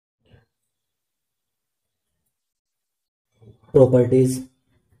Properties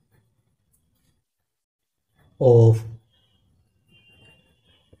of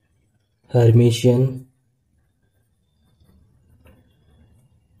Hermitian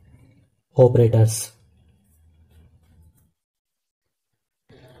operators.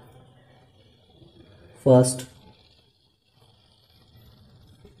 First,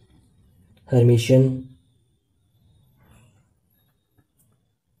 Hermitian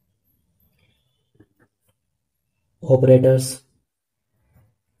operators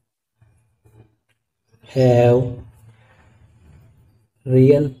have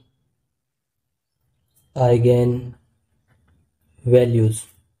real eigen values.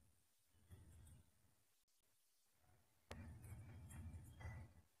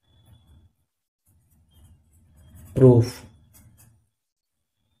 Proof.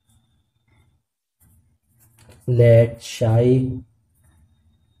 Let psi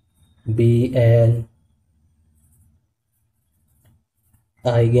be an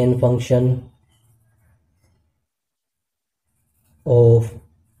eigenfunction of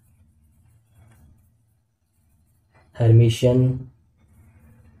Hermitian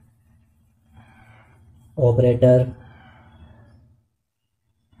operator,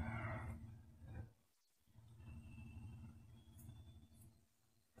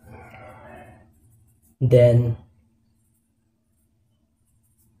 then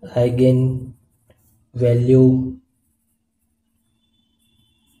eigenvalue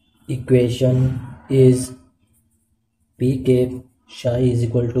equation is p cap psi is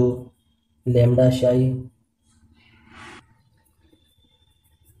equal to lambda psi.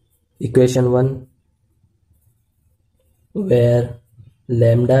 Equation 1, where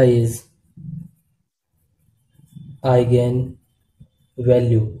lambda is eigenvalue.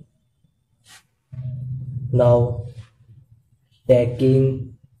 Now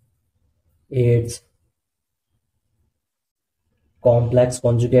taking its complex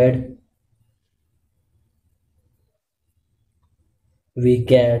conjugate, we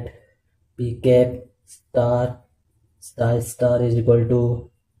get p cap star psi star is equal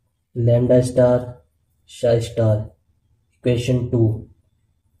to lambda star psi star. Equation 2,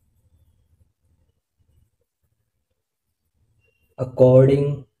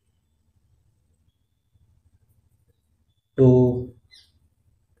 according to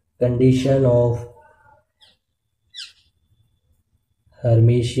condition of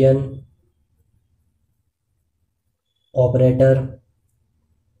Hermitian operator,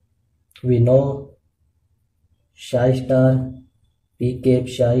 we know psi star p cap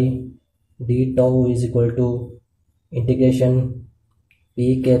psi d tau is equal to integration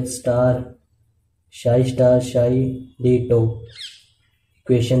p cap star psi d tau.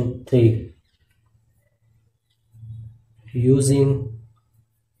 Equation 3, using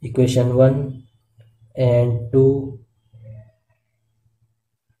equation 1 and 2,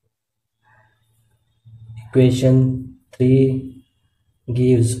 equation 3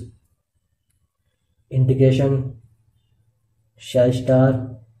 gives integration psi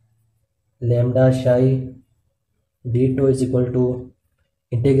star lambda psi d tau is equal to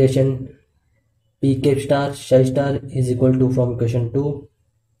integration p cap star psi star is equal to, from equation 2,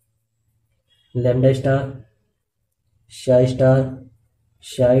 lambda star psi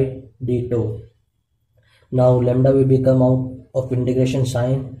d tau. Now lambda will become out of integration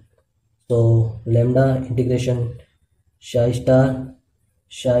sign, so lambda integration psi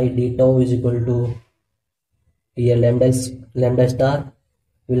d tau is equal to, here lambda star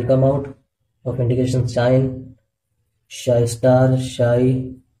will come out of integration sign psi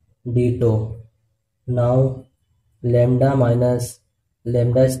d tau. Now lambda minus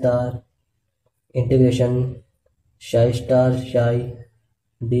lambda star integration psi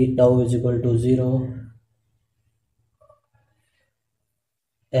d tau is equal to 0,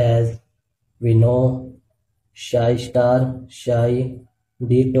 as we know psi d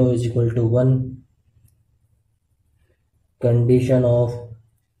tau is equal to 1. Condition of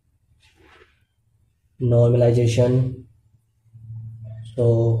normalization,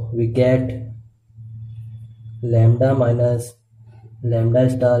 so we get lambda minus lambda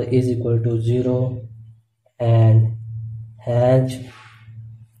star is equal to 0, and hence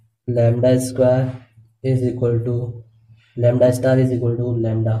lambda square is equal to lambda star is equal to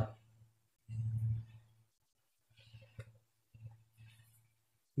lambda.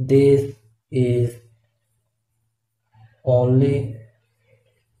 This is only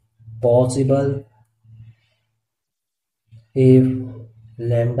possible if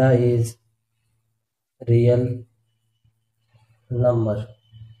lambda is real number.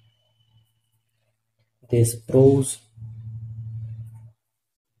 This proves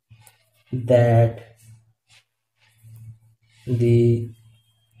that the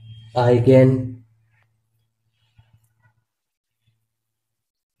eigen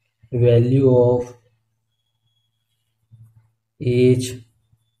value of each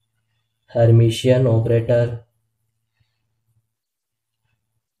Hermitian operator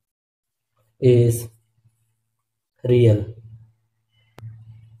is real.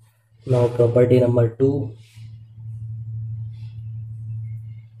 Now property number 2,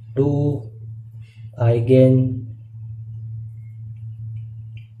 two eigen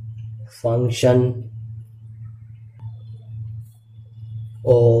function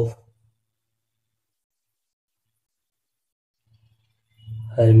of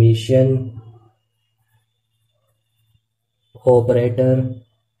Hermitian operator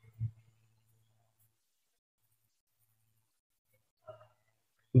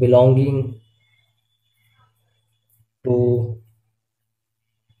belonging to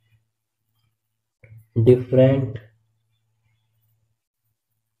different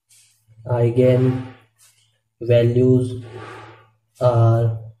eigen values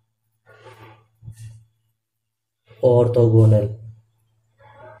are orthogonal.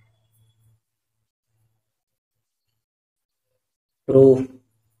 Proof: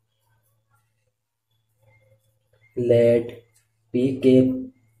 let pk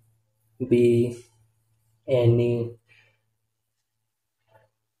be any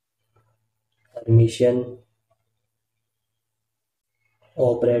Hermitian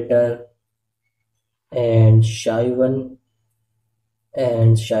operator and psi1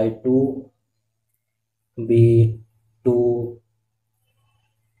 and psi2 be two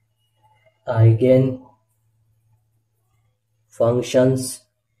eigen functions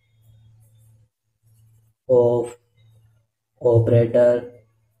of operator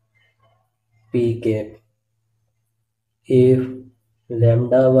pk. If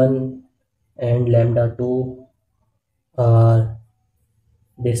lambda1 and lambda2 are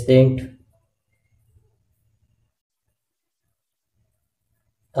distinct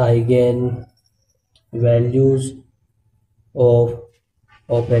eigen values of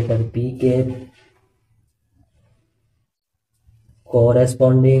operator pk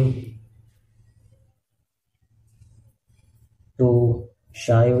corresponding to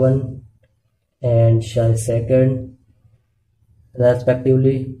psi1 and psi2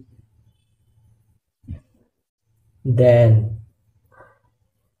 respectively, then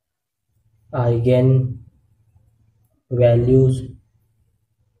eigen values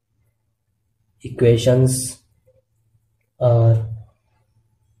equations are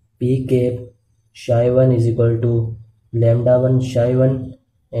p cap psi1 is equal to lambda1 psi1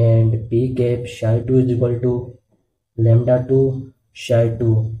 and p cap psi2 is equal to lambda2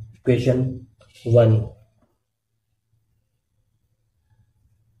 psi2. Equation 1: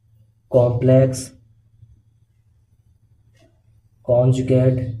 complex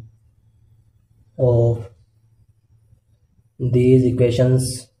conjugate of these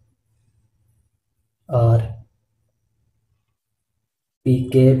equations are p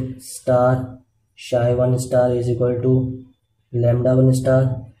cap star psi1 star is equal to lambda1 star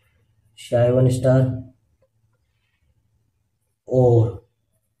psi1 star, or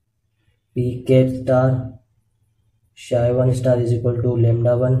p cap star psi1 star is equal to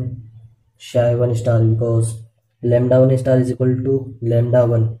lambda1 psi1 star, because lambda1 star is equal to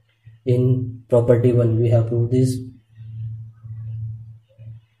lambda1 in property 1. We have proved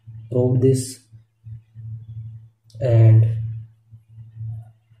this, and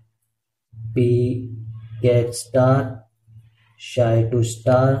p cap star psi2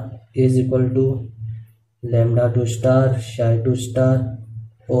 star is equal to lambda2 star psi2 star,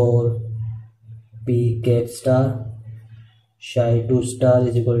 or p cap star psi2 star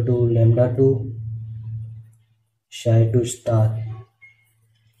is equal to lambda2 psi2 star.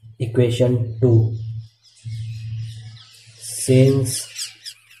 Equation 2: since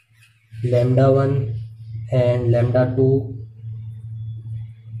lambda1 and lambda2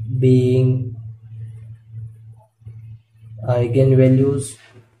 being eigenvalues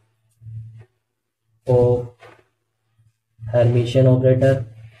of Hermitian operator,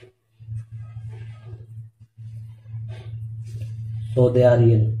 so they are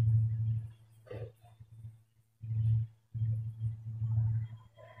real.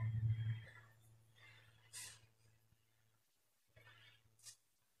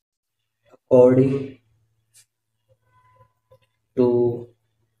 According to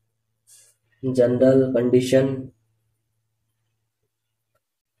general condition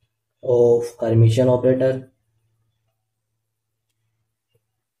of Hermitian operator,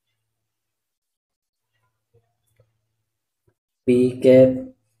 p cap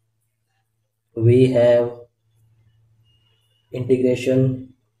we have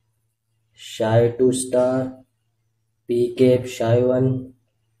integration psi 2 star p cap psi 1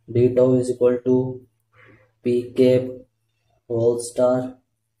 d tau is equal to p cap whole star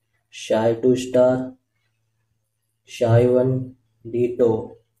psi 2 star psi 1 d tau.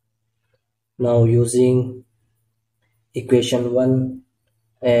 Now using equation 1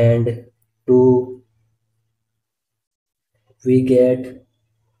 and 2 we get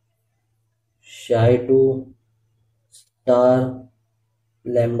psi 2 star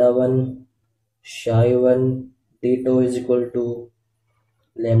lambda 1 psi 1 d tau is equal to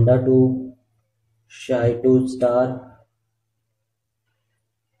lambda 2 psi 2 star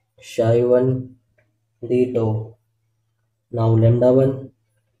psi 1 d tau. Now lambda 1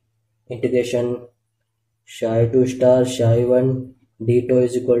 integration psi 2 star psi 1 d tau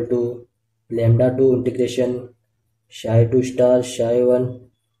is equal to lambda 2 integration psi 2 star psi 1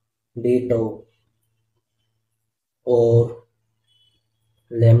 d tau, or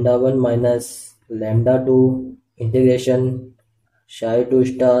lambda 1 minus lambda 2 integration psi 2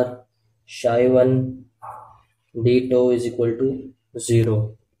 star psi 1 d tau is equal to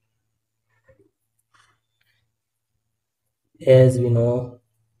 0. As we know,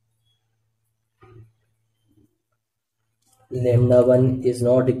 lambda 1 is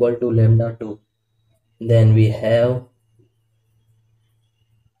not equal to lambda 2. Then we have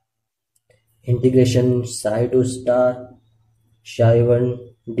integration psi 2 star psi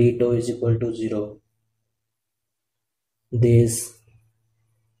 1 d tau is equal to 0. This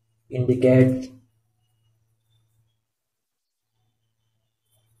indicates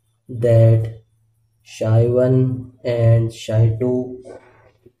that psi 1 and psi 2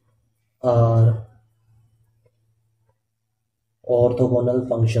 are orthogonal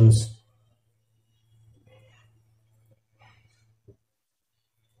functions.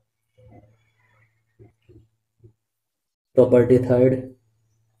 Property third,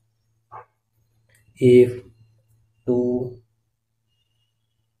 if two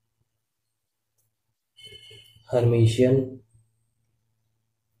Hermitian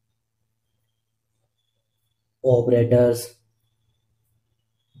operators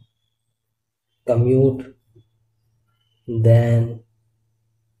commute, then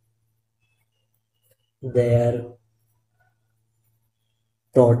their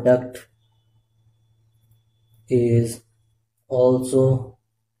product is also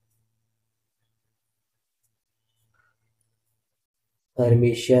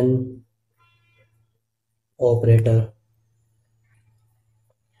Hermitian operator.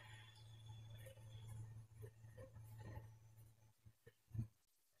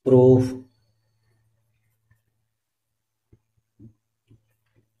 Proof: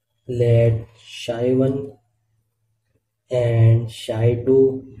 let psi 1 and psi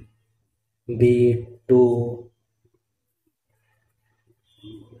 2 be two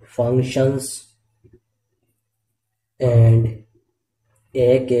functions and a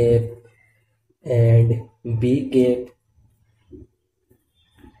cap and b cap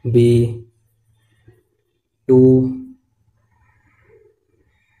be two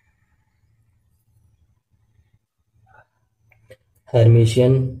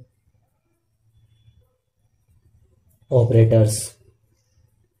Hermitian operators.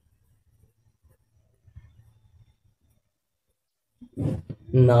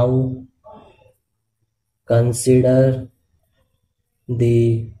 Now consider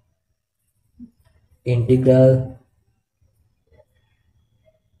the integral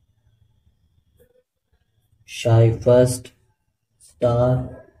psi first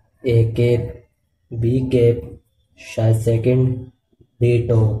star a cap b cap psi second d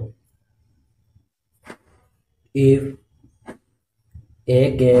tau. If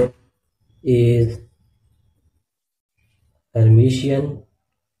a cap is Hermitian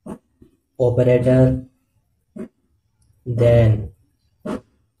operator, then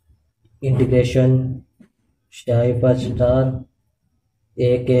integration psi first star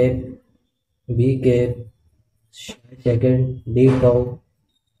a cap b cap psi second d tau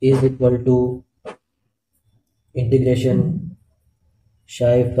is equal to integration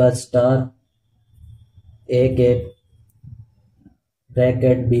psi first star a cap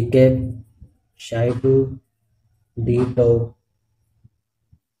bracket b cap psi 2 d tau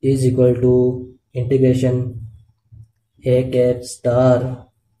is equal to integration a cap star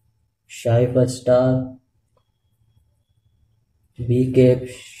psi first star b cap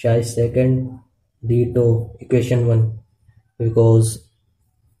psi second d tau, equation 1, because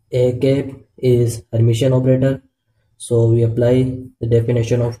a cap is Hermitian operator, so we apply the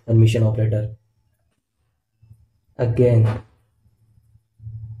definition of Hermitian operator. Again,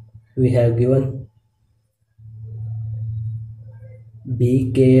 we have given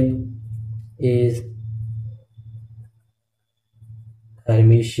B cape is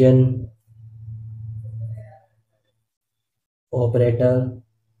Hermitian operator.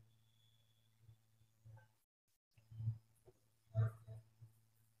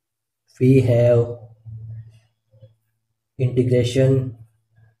 We have integration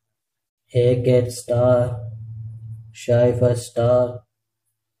A cap star psi first star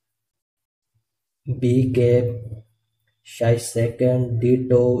B cap psi second d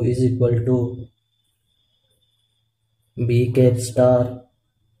tau is equal to B cap star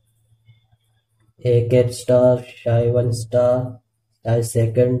A cap star psi 1 star psi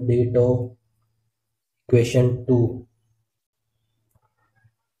second d tau. Equation 2.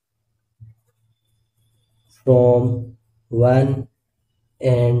 From 1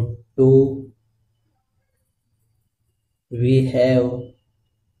 and 2 we have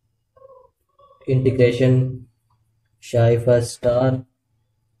integration psi first star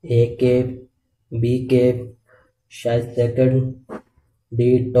A cap B cap psi second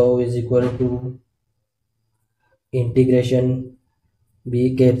d tau is equal to integration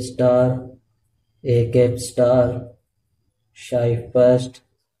B cap star A cap star psi first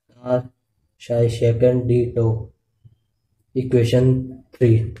star psi second d tau. Equation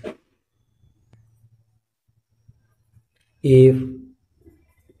 3. If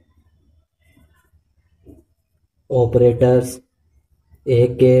operators A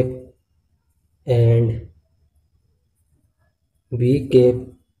cap and B cap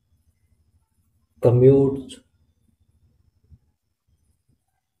commutes,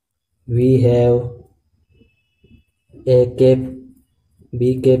 we have A cap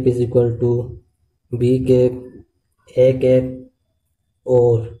B cap is equal to B cap A cap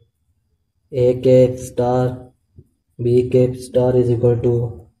or A cap star B cap star is equal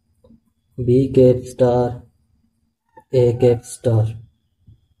to B cap star A cap star.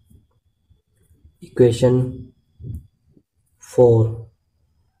 Equation 4.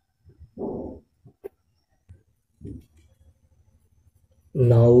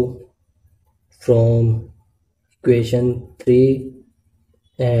 Now from equation 3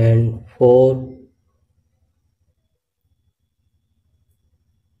 and 4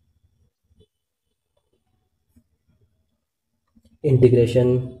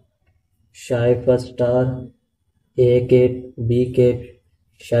 integration psi first star A cap B cap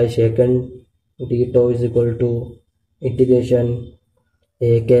psi second d tau is equal to integration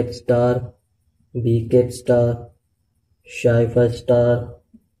A cap star B cap star psi first star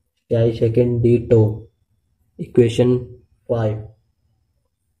psi second d tau. Equation 5,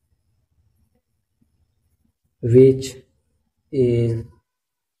 which is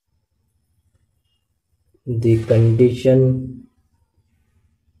the condition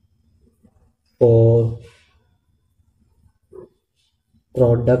for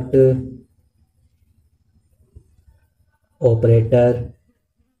product operator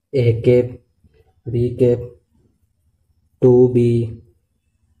A cap B cap to be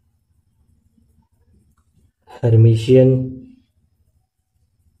Hermitian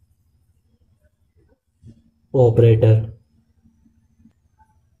operator.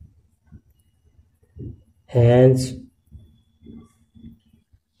 Hence,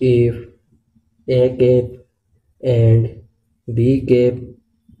 if A cap and B cap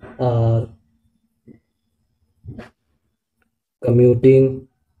are commuting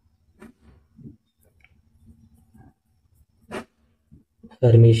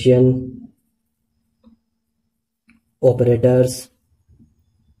Hermitian operators,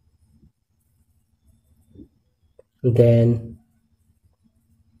 then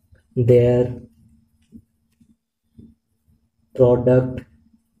their product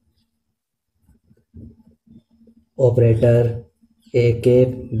operator A cap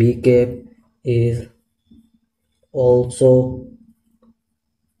B cap is also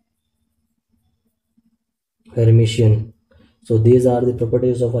Hermitian. So these are the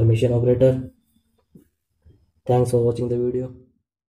properties of Hermitian operator. Thanks for watching the video.